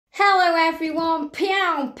Hello everyone,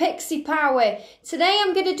 Peow, Pixie Power. Today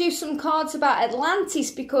I'm going to do some cards about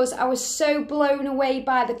Atlantis because I was so blown away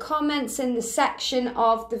by the comments in the section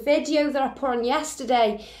of the video that I put on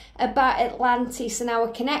yesterday about Atlantis and our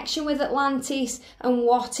connection with Atlantis and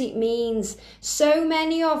what it means. So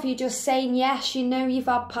many of you just saying yes, you know you've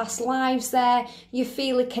had past lives there, you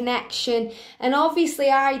feel a connection, and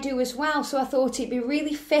obviously I do as well, so I thought it'd be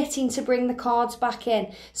really fitting to bring the cards back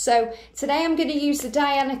in. So today I'm going to use the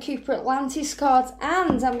Diana Cooper Atlantis cards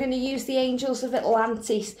and I'm going to use the Angels of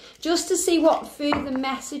Atlantis just to see what further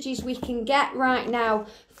messages we can get right now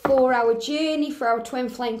for our journey, for our twin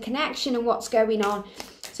flame connection and what's going on.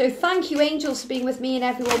 So thank you, angels, for being with me and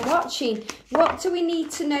everyone watching. What do we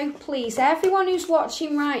need to know, please? Everyone who's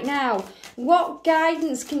watching right now, what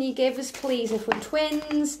guidance can you give us, please? If we're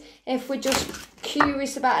twins, if we're just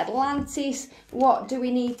curious about Atlantis, what do we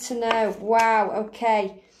need to know? Wow,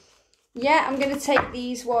 okay. Yeah, I'm going to take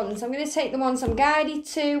these ones. I'm going to take the ones I'm guided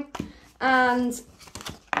to, and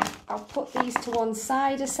I'll put these to one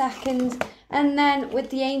side a second. And then with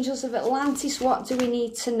the Angels of Atlantis, what do we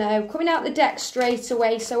need to know? Coming out the deck straight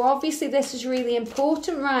away. So obviously this is really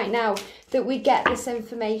important right now that we get this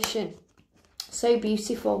information. So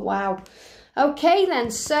beautiful. Wow. Okay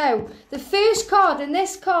then, so the first card, and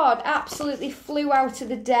this card absolutely flew out of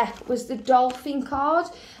the deck, was the Dolphin card.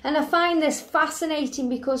 And I find this fascinating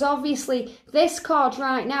because obviously this card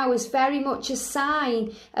right now is very much a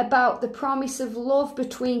sign about the promise of love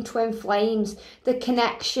between twin flames, the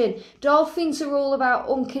connection. Dolphins are all about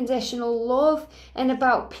unconditional love and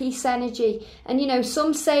about peace energy. And you know,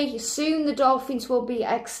 some say soon the dolphins will be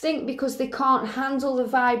extinct because they can't handle the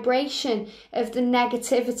vibration of the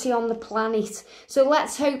negativity on the planet. So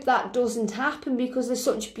let's hope that doesn't happen because they're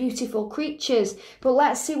such beautiful creatures. But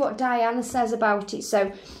let's see what Diana says about it.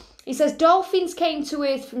 So he says, dolphins came to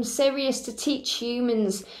Earth from Sirius to teach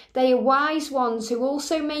humans. They are wise ones who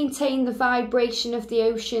also maintain the vibration of the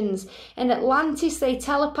oceans. In Atlantis, they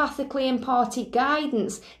telepathically imparted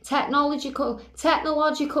guidance, technological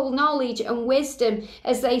knowledge and wisdom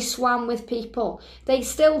as they swam with people. They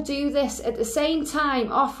still do this at the same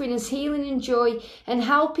time, offering us healing and joy and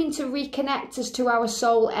helping to reconnect us to our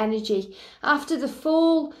soul energy. After the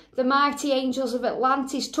fall, the mighty Angels of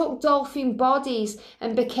Atlantis took dolphin bodies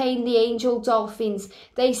and became the angel dolphins.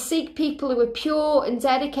 They seek people who are pure and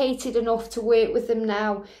dedicated enough to work with them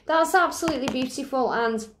now. That's absolutely beautiful.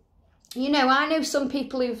 And you know, I know some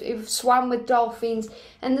people who've swam with dolphins,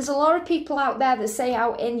 and there's a lot of people out there that say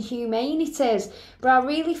how inhumane it is, but I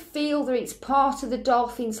really feel that it's part of the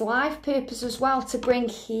dolphin's life purpose as well to bring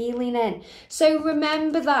healing in. So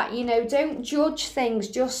remember that, you know, don't judge things,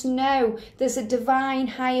 just know there's a divine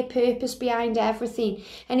higher purpose behind everything.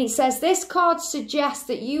 And it says this card suggests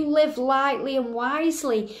that you live lightly and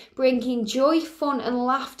wisely, bringing joy, fun and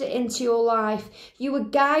laughter into your life. You are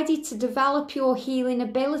guided to develop your healing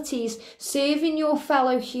abilities, serving your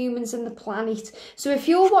fellow humans and the planet. So if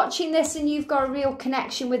you're watching this and you've got a real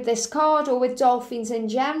connection with this card or with dolphins in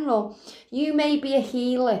general, you may be a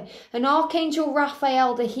healer. And Archangel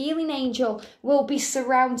Raphael, the healing angel, will be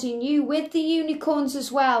surrounding you with the unicorns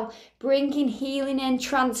as well, bringing healing and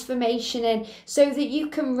transformation in so that you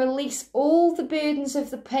can release all the burdens of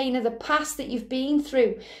the pain of the past that you've been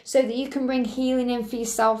through, so that you can bring healing in for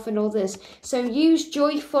yourself and others. So use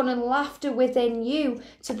joy, fun and laughter within you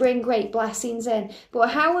to bring great blessings in.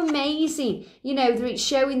 But how amazing, you know, that it's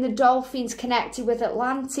showing the dolphins connected with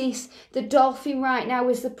Atlantis. The dolphin right now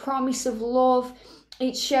is the promise of love.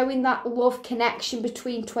 It's showing that love connection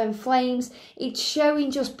between twin flames. It's showing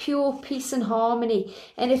just pure peace and harmony.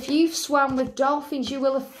 And if you've swam with dolphins, you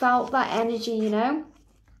will have felt that energy, you know.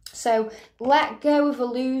 So let go of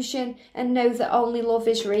illusion and know that only love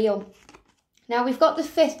is real. Now we've got the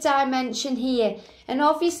fifth dimension here, and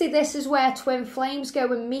obviously this is where twin flames go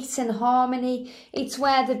and meet in harmony. It's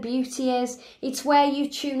where the beauty is. It's where you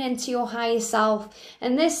tune into your higher self.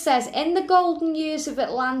 And this says, in the golden years of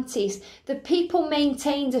Atlantis, the people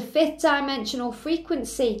maintained a fifth dimensional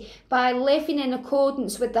frequency by living in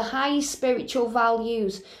accordance with the highest spiritual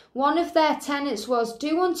values. One of their tenets was,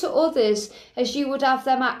 do unto others as you would have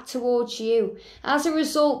them act towards you. As a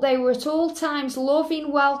result, they were at all times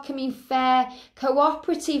loving, welcoming, fair,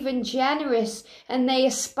 cooperative and generous, and they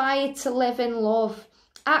aspired to live in love.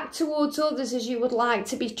 Act towards others as you would like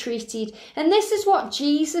to be treated. And this is what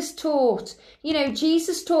Jesus taught. You know,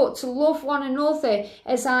 Jesus taught to love one another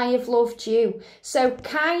as I have loved you. So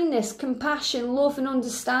kindness, compassion, love and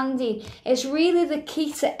understanding is really the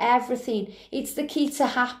key to everything. It's the key to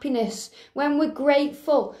happiness. When we're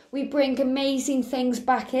grateful, we bring amazing things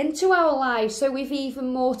back into our lives, so we've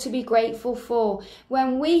even more to be grateful for.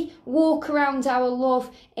 When we walk around our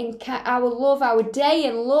day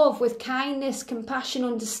in love with kindness,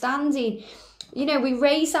 compassion, understanding, you know, we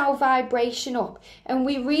raise our vibration up and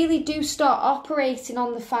we really do start operating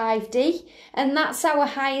on the 5D, and that's our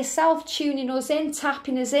higher self tuning us in,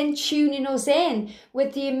 tapping us in, tuning us in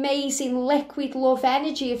with the amazing liquid love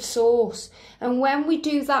energy of source. And when we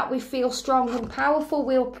do that, we feel strong and powerful,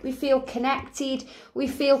 we feel connected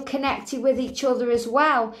with each other as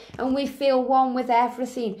well, and we feel one with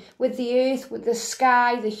everything, with the earth, with the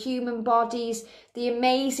sky, the human bodies, the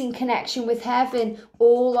amazing connection with heaven,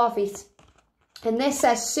 all of it. And this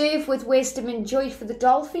says, serve with wisdom and joy for the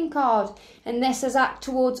dolphin card. And this says, act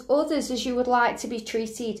towards others as you would like to be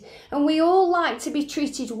treated. And we all like to be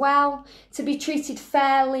treated well, to be treated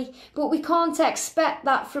fairly, but we can't expect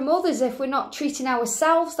that from others if we're not treating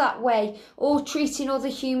ourselves that way or treating other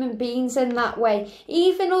human beings in that way.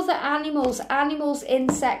 Even other animals,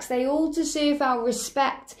 insects, they all deserve our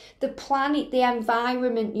respect, the planet, the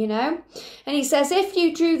environment, you know. And he says, if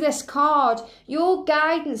you drew this card, your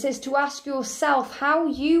guidance is to ask yourself how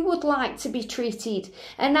you would like to be treated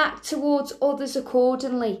and act towards others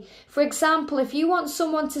accordingly. For example, if you want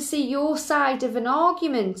someone to see your side of an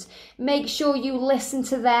argument, make sure you listen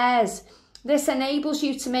to theirs. This enables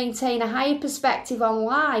you to maintain a higher perspective on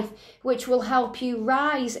life, which will help you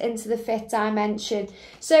rise into the 5th dimension.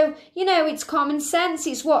 So, you know, it's common sense.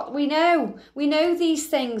 It's what we know. We know these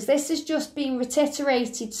things. This has just been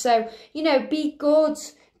reiterated. So, you know, be good,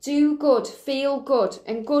 do good, feel good,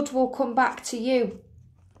 and good will come back to you.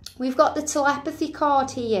 We've got the telepathy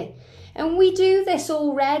card here. And we do this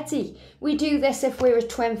already. We do this if we're a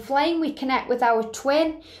twin flame. We connect with our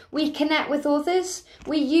twin. We connect with others.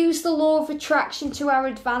 We use the law of attraction to our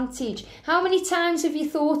advantage. How many times have you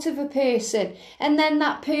thought of a person and then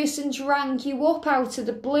that person's rang you up out of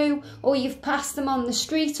the blue, or you've passed them on the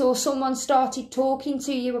street, or someone started talking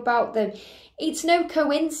to you about them? It's no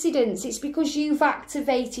coincidence. It's because you've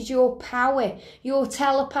activated your power, your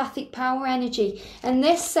telepathic power energy. And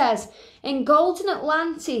this says, in Golden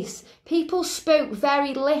Atlantis, people spoke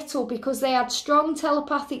very little because they had strong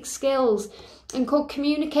telepathic skills and could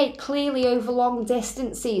communicate clearly over long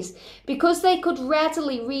distances. Because they could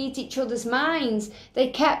readily read each other's minds, they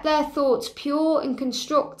kept their thoughts pure and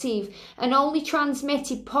constructive and only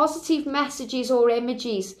transmitted positive messages or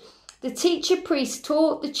images. The teacher priest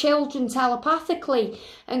taught the children telepathically,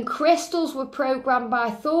 and crystals were programmed by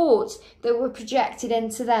thoughts that were projected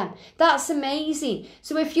into them. That's amazing.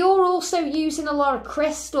 So if you're also using a lot of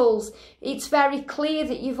crystals, it's very clear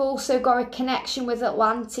that you've also got a connection with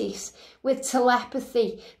Atlantis, with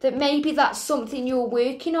telepathy, that maybe that's something you're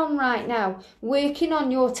working on right now, working on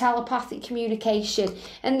your telepathic communication.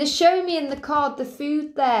 And they're showing me in the card the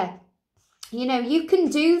food there. You know, you can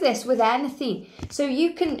do this with anything. So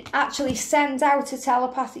you can actually send out a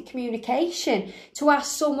telepathic communication to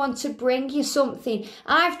ask someone to bring you something.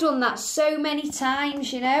 I've done that so many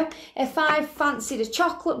times, you know. If I've fancied a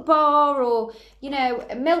chocolate bar or, you know,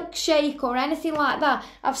 a milkshake or anything like that,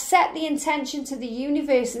 I've set the intention to the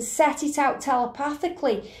universe and set it out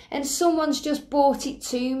telepathically, and someone's just brought it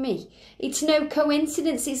to me. It's no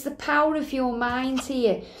coincidence. It's the power of your mind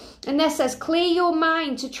here. And this says, clear your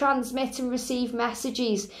mind to transmit and receive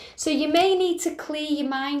messages. So you may need to clear your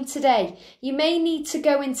mind today. You may need to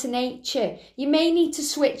go into nature. You may need to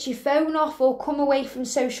switch your phone off or come away from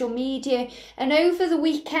social media. And over the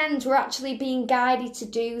weekend, we're actually being guided to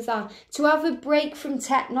do that, to have a break from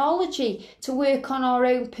technology, to work on our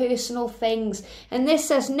own personal things. And this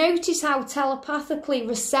says, notice how telepathically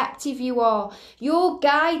receptive you are. Your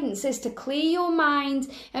guidance is to clear your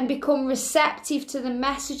mind and become receptive to the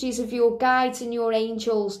messages of your guides and your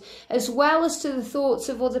angels, as well as to the thoughts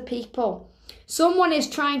of other people. Someone is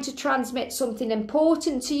trying to transmit something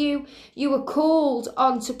important to you. You are called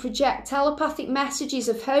on to project telepathic messages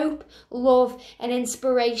of hope, love and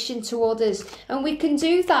inspiration to others. And we can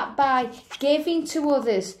do that by giving to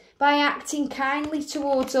others, by acting kindly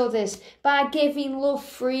towards others, by giving love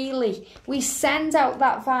freely. We send out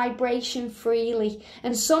that vibration freely.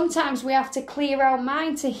 And sometimes we have to clear our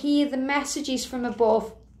mind to hear the messages from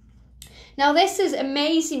above. Now this is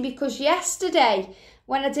amazing, because yesterday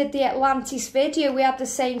when I did the Atlantis video, we had the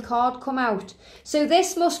same card come out. So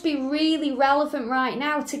this must be really relevant right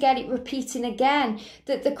now to get it repeating again,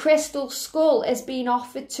 that the crystal skull is being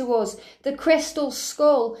offered to us. The crystal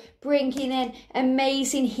skull bringing in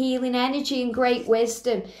amazing healing energy and great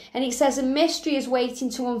wisdom. And it says a mystery is waiting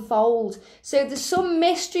to unfold. So there's some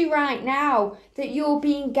mystery right now that you're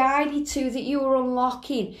being guided to, that you are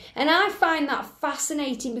unlocking. And I find that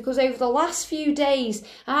fascinating because over the last few days,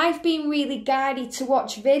 I've been really guided to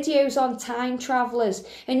watch videos on time travelers.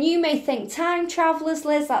 And you may think, time travelers,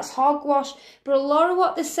 Liz, that's hogwash. But a lot of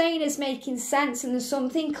what they're saying is making sense, and there's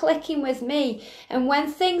something clicking with me. And when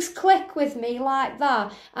things click with me like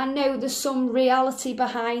that, I know there's some reality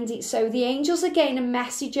behind it. So the angels are getting a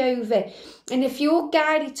message over. And if you're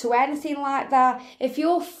guided to anything like that, if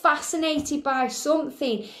you're fascinated by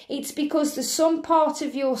something, it's because there's some part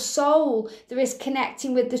of your soul that is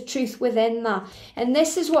connecting with the truth within that. And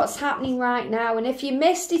this is what's happening right now. And if you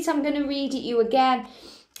missed it, I'm going to read it you again.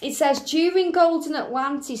 It says, during Golden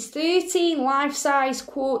Atlantis, 13 life-size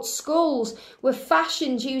quartz skulls were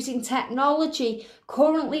fashioned using technology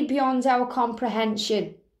currently beyond our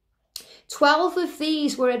comprehension. 12 of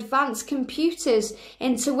these were advanced computers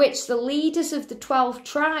into which the leaders of the 12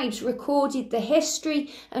 tribes recorded the history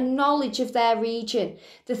and knowledge of their region.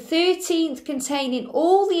 The 13th containing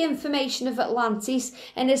all the information of Atlantis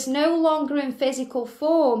and is no longer in physical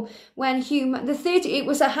form when human. It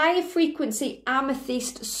was a higher frequency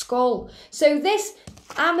amethyst skull. So this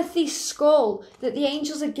amethyst skull that the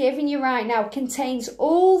angels are giving you right now contains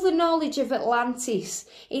all the knowledge of Atlantis.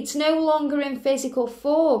 It's no longer in physical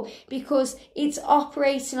form because it's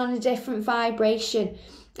operating on a different vibration.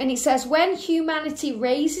 And it says, when humanity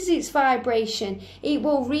raises its vibration, it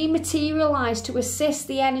will rematerialize to assist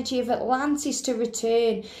the energy of Atlantis to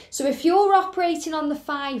return. So if you're operating on the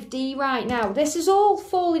 5D right now, this is all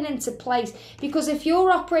falling into place, because if you're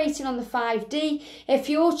operating on the 5D, if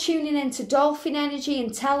you're tuning into dolphin energy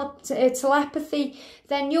and telepathy,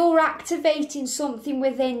 then you're activating something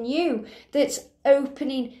within you that's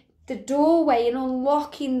opening the doorway and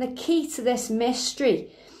unlocking the key to this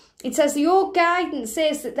mystery. It says your guidance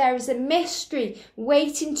is that there is a mystery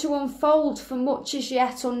waiting to unfold for much as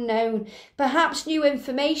yet unknown. Perhaps new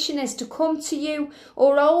information is to come to you,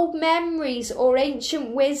 or old memories or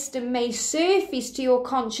ancient wisdom may surface to your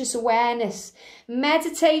conscious awareness.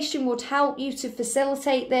 Meditation would help you to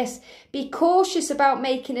facilitate this. Be cautious about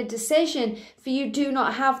making a decision, for you do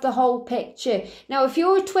not have the whole picture. Now, if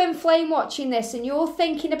you're a twin flame watching this and you're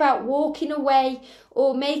thinking about walking away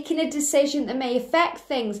or making a decision that may affect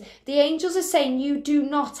things, the angels are saying you do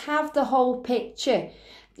not have the whole picture.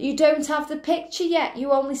 You don't have the picture yet.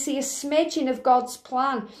 You only see a smidgen of God's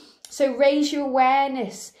plan. So raise your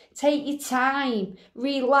awareness. Take your time,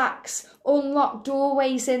 relax, unlock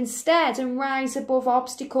doorways instead and rise above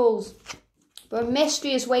obstacles. But a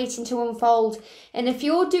mystery is waiting to unfold. And if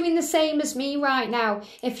you're doing the same as me right now,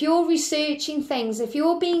 if you're researching things, if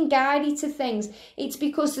you're being guided to things, it's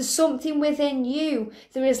because there's something within you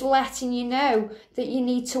that is letting you know that you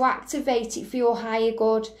need to activate it for your higher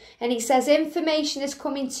good. And it says information is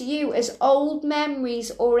coming to you as old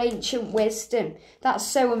memories or ancient wisdom. That's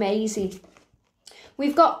so amazing.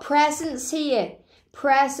 We've got presence here.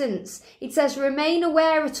 Presence. It says remain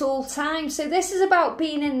aware at all times. So this is about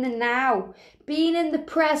being in the now. Being in the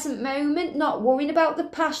present moment, not worrying about the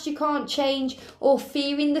past you can't change or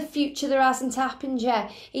fearing the future that hasn't happened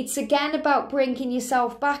yet. It's again about bringing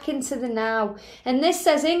yourself back into the now. And this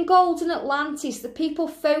says, in Golden Atlantis, the people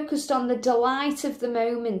focused on the delight of the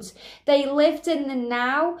moment. They lived in the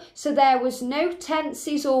now, so there was no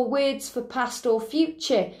tenses or words for past or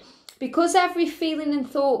future. Because every feeling and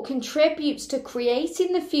thought contributes to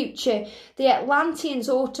creating the future, the Atlanteans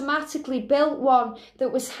automatically built one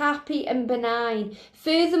that was happy and benign.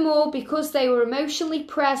 Furthermore, because they were emotionally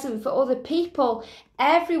present for other people,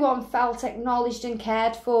 everyone felt acknowledged and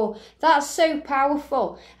cared for. That's so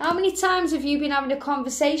powerful. How many times have you been having a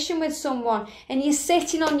conversation with someone and you're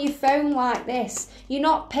sitting on your phone like this? You're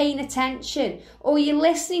not paying attention. Or you're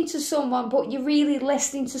listening to someone but you're really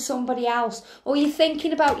listening to somebody else. Or you're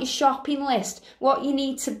thinking about your shopping list, what you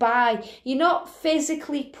need to buy. You're not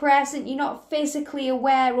physically present. You're not physically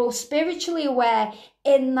aware or spiritually aware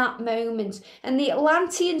in that moment. And the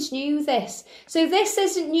Atlanteans knew this. So this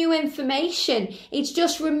isn't new information. It's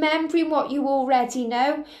just remembering what you already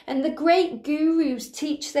know. And the great gurus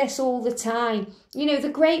teach this all the time. You know, the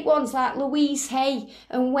great ones like Louise Hay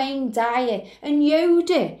and Wayne Dyer and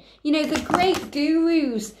Yoda. You know, the great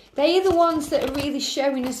gurus, they are the ones that are really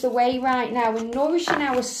showing us the way right now and nourishing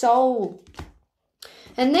our soul.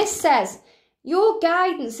 And this says, Your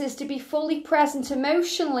guidance is to be fully present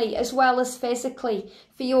emotionally as well as physically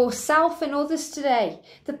for yourself and others today.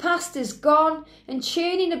 The past is gone, and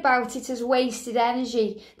churning about it has wasted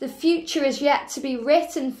energy. The future is yet to be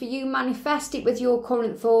written for you. Manifest it with your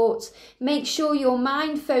current thoughts. Make sure your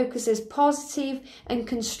mind focus is positive and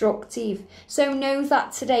constructive. So know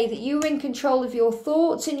that today, that you're in control of your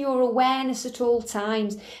thoughts and your awareness at all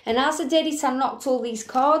times. And as I did it, I knocked all these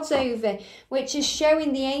cards over, which is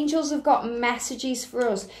showing the angels have got messages for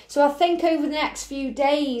us. So I think over the next few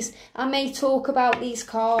days I may talk about these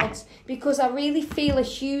cards, because I really feel a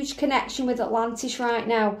huge connection with Atlantis right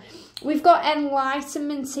now. We've got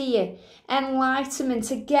enlightenment here.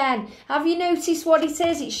 Enlightenment again. Have you noticed what it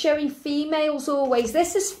is? It's showing females always.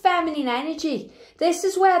 This is feminine energy. This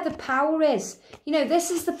is where the power is. You know,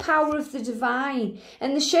 this is the power of the divine.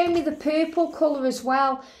 And they show me the purple colour as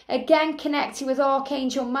well. Again, connected with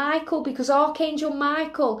Archangel Michael, because Archangel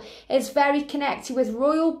Michael is very connected with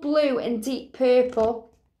royal blue and deep purple.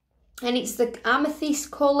 And it's the amethyst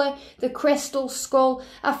colour, the crystal skull.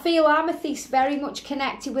 I feel amethyst very much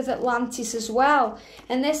connected with Atlantis as well.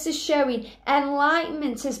 And this is showing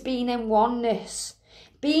enlightenment as being in oneness.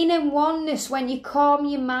 Being in oneness when you calm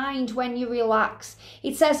your mind, when you relax.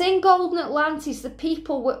 It says in Golden Atlantis, the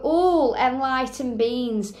people were all enlightened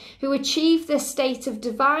beings who achieved this state of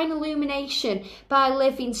divine illumination by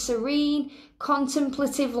living serene,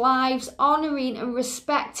 contemplative lives, honouring and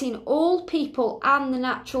respecting all people and the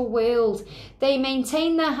natural world. They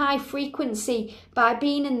maintain their high frequency by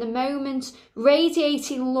being in the moment,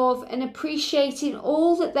 radiating love and appreciating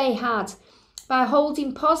all that they had. By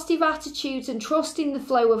holding positive attitudes and trusting the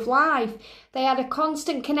flow of life, they had a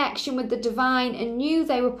constant connection with the divine and knew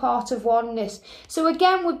they were part of oneness. So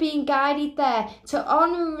again, we're being guided there to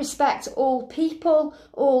honour and respect all people,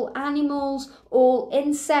 all animals, all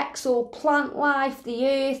insects, all plant life, the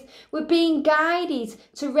earth. We're being guided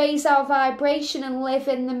to raise our vibration and live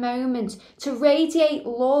in the moment, to radiate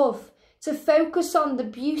love, to focus on the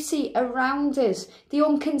beauty around us, the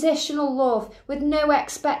unconditional love with no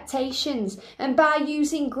expectations, and by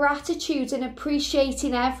using gratitude and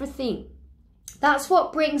appreciating everything. That's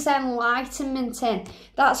what brings enlightenment in.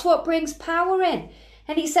 That's what brings power in.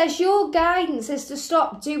 And it says your guidance is to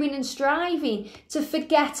stop doing and striving, to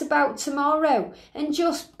forget about tomorrow and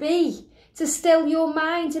just be. To still your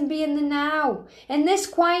mind and be in the now. In this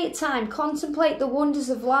quiet time, contemplate the wonders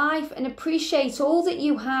of life and appreciate all that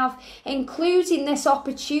you have, including this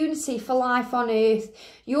opportunity for life on earth.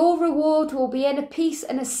 Your reward will be in a peace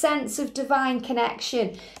and a sense of divine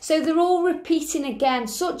connection. So they're all repeating again.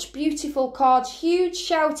 Such beautiful cards. Huge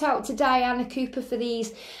shout out to Diana Cooper for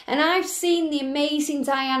these. And I've seen the amazing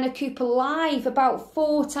Diana Cooper live about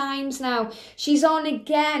 4 times now. She's on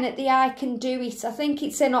again at the I Can Do It. I think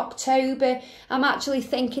it's in October. I'm actually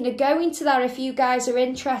thinking of going to that if you guys are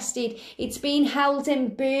interested. It's being held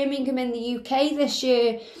in Birmingham in the UK this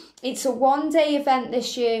year. It's a one-day event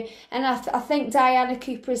this year, and I think Diana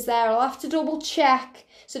Cooper is there. I'll have to double check,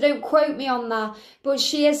 so don't quote me on that. But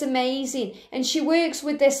she is amazing, and she works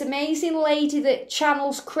with this amazing lady that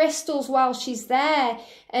channels crystals while she's there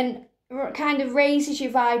and kind of raises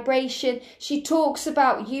your vibration. She talks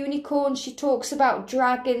about unicorns, she talks about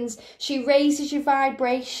dragons, she raises your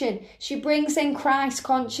vibration, she brings in Christ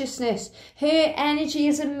consciousness. Her energy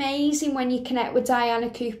is amazing when you connect with Diana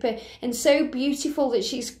Cooper, and so beautiful that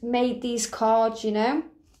she's made these cards, you know.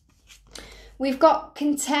 We've got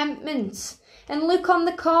contentment. And look on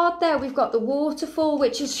the card there, we've got the waterfall,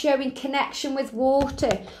 which is showing connection with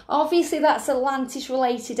water. Obviously, that's Atlantis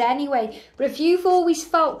related anyway. But if you've always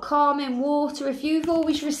felt calm in water, if you've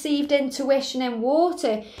always received intuition in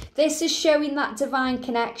water, this is showing that divine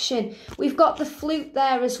connection. We've got the flute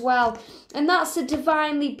there as well. And that's a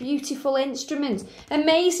divinely beautiful instrument.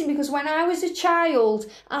 Amazing, because when I was a child,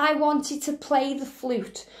 I wanted to play the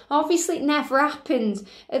flute. Obviously, it never happened.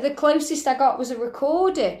 The closest I got was a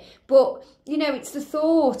recorder. But, you know, it's the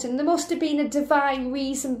thought. And there must have been a divine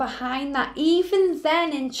reason behind that. Even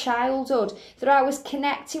then in childhood, that I was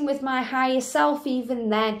connecting with my higher self even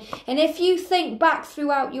then. And if you think back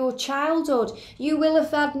throughout your childhood, you will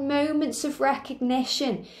have had moments of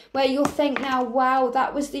recognition where you'll think now, wow,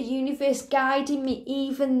 that was the universe guiding me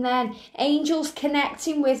even then, angels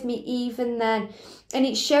connecting with me even then. And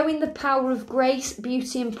it's showing the power of grace,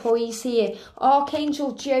 beauty and poise here.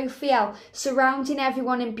 Archangel Jophiel surrounding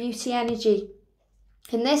everyone in beauty energy.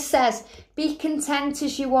 And this says, be content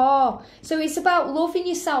as you are. So it's about loving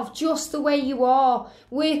yourself just the way you are,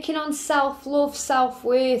 working on self-love,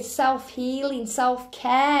 self-worth, self-healing,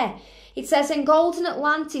 self-care. It says in Golden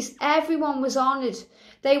Atlantis, everyone was honoured.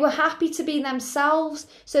 They were happy to be themselves,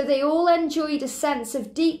 so they all enjoyed a sense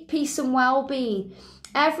of deep peace and well-being.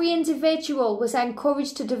 Every individual was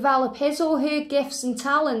encouraged to develop his or her gifts and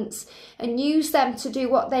talents and use them to do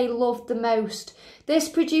what they loved the most. This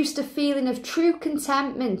produced a feeling of true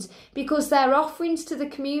contentment because their offerings to the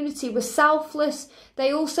community were selfless.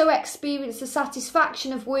 They also experienced the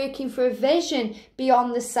satisfaction of working for a vision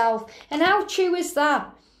beyond the self. And how true is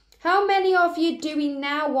that? How many of you are doing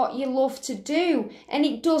now what you love to do and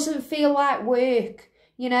it doesn't feel like work?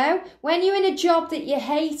 You know, when you're in a job that you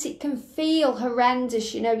hate, it can feel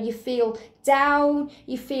horrendous. You know, you feel down,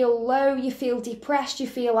 you feel low, you feel depressed, you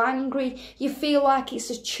feel angry, you feel like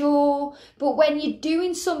it's a chore. But when you're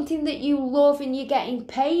doing something that you love and you're getting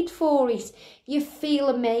paid for it, you feel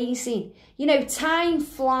amazing. You know, time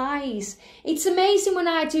flies. It's amazing when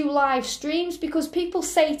I do live streams because people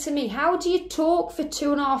say to me, how do you talk for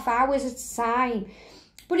 2.5 hours at a time?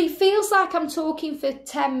 But it feels like I'm talking for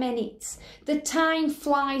 10 minutes. The time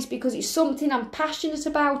flies because it's something I'm passionate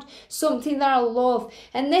about, something that I love.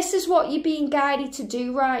 And this is what you're being guided to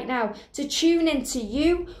do right now, to tune into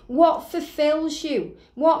you, what fulfills you,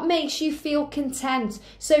 what makes you feel content.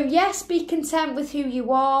 So yes, be content with who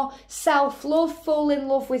you are, self-love, fall in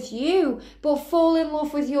love with you, but fall in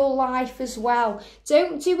love with your life as well.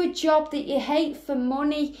 Don't do a job that you hate for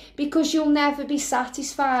money because you'll never be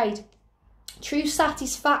satisfied. True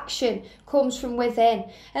satisfaction comes from within.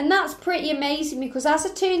 And that's pretty amazing because as I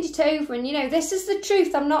turned it over, and you know, this is the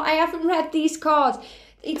truth, I haven't read these cards.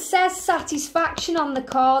 It says satisfaction on the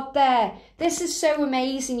card there. This is so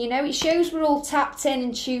amazing, you know, it shows we're all tapped in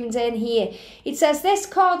and tuned in here. It says this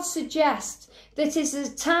card suggests that it is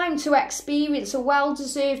a time to experience a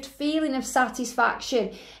well-deserved feeling of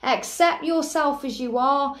satisfaction. Accept yourself as you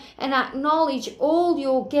are and acknowledge all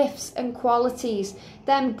your gifts and qualities.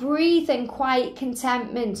 Then breathe in quiet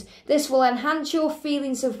contentment. This will enhance your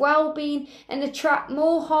feelings of well-being and attract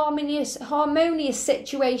more harmonious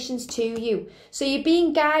situations to you. So you're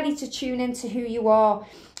being guided to tune into who you are.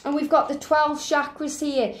 And we've got the 12 chakras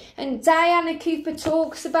here. And Diana Cooper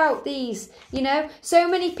talks about these, you know. So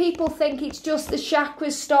many people think it's just the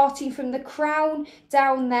chakras starting from the crown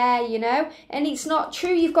down there, you know. And it's not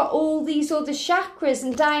true. You've got all these other chakras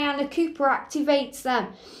and Diana Cooper activates them.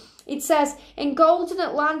 It says, in Golden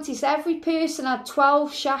Atlantis, every person had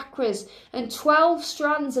 12 chakras and 12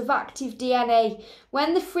 strands of active DNA.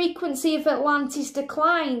 When the frequency of Atlantis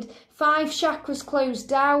declined, 5 chakras closed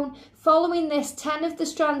down. Following this, 10 of the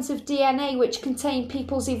strands of DNA, which contain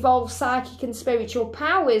people's evolved psychic and spiritual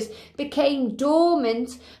powers, became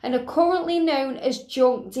dormant and are currently known as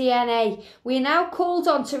junk DNA. We are now called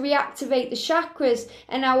on to reactivate the chakras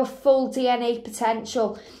and our full DNA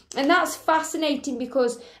potential. And that's fascinating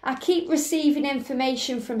because I keep receiving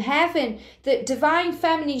information from heaven that divine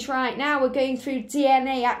feminines right now are going through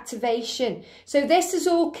DNA activation. So this is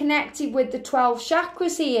all connected with the 12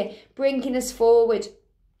 chakras here, bringing us forward.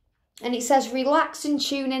 And it says, relax and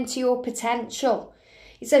tune into your potential.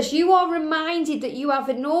 It says, you are reminded that you have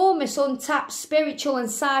enormous untapped spiritual and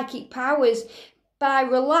psychic powers. By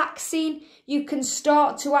relaxing, you can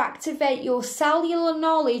start to activate your cellular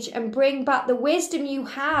knowledge and bring back the wisdom you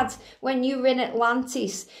had when you were in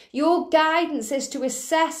Atlantis. Your guidance is to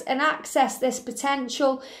assess and access this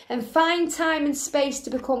potential and find time and space to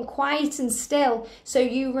become quiet and still so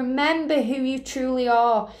you remember who you truly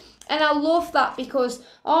are. And I love that because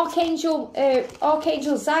Archangel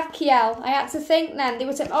Zadkiel, I had to think then, there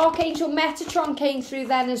was an Archangel Metatron came through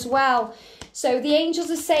then as well. So the angels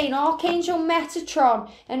are saying Archangel Metatron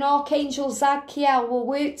and Archangel Zadkiel will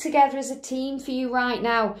work together as a team for you right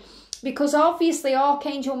now. Because obviously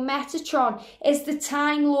Archangel Metatron is the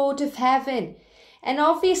Time Lord of Heaven. And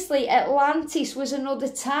obviously Atlantis was another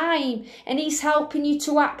time and he's helping you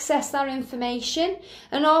to access that information.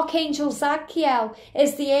 And Archangel Zadkiel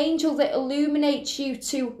is the angel that illuminates you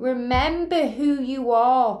to remember who you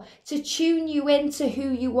are, to tune you into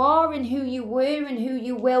who you are and who you were and who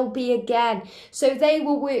you will be again. So they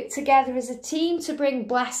will work together as a team to bring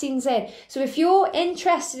blessings in. So if you're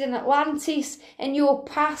interested in Atlantis and your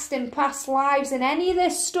past and past lives and any of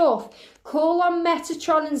this stuff, call on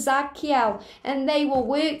Metatron and Zadkiel and they will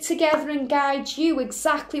work together and guide you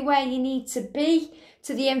exactly where you need to be,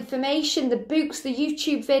 to the information, the books, the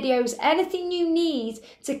YouTube videos, anything you need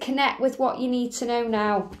to connect with what you need to know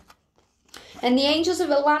now. And the Angels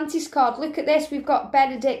of Atlantis card, look at this, we've got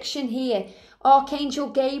benediction here. Archangel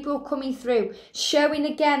Gabriel coming through, showing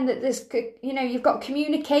again that there's, you know, you've got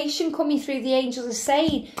communication coming through. The angels are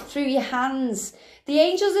saying through your hands. The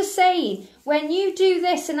angels are saying, when you do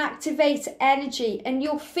this and activate energy, and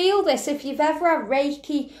you'll feel this if you've ever had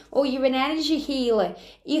Reiki or you're an energy healer,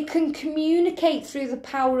 you can communicate through the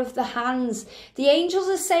power of the hands. The angels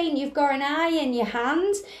are saying you've got an eye in your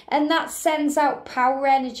hand, and that sends out power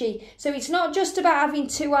energy. So it's not just about having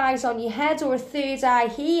two eyes on your head or a third eye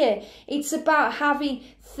here. It's about having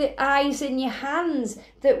the eyes in your hands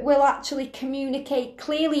that will actually communicate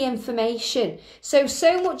clearly information. So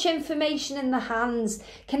much information in the hands,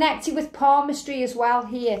 connected with palmistry as well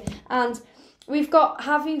here. And we've got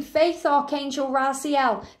having faith, Archangel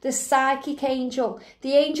Raziel, the psychic angel,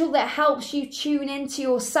 the angel that helps you tune into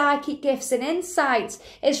your psychic gifts and insights,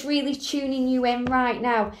 is really tuning you in right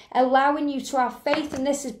now, allowing you to have faith. And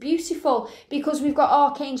this is beautiful because we've got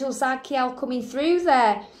Archangel Zadkiel coming through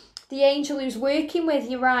there, the angel who's working with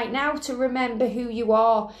you right now to remember who you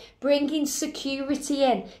are, bringing security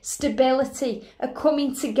in, stability, a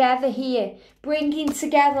coming together here, bringing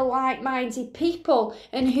together like-minded people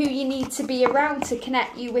and who you need to be around to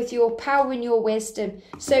connect you with your power and your wisdom.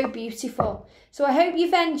 So beautiful. So I hope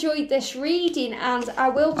you've enjoyed this reading, and I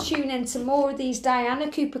will tune into more of these Diana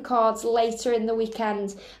Cooper cards later in the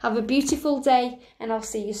weekend. Have a beautiful day, and I'll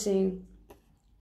see you soon.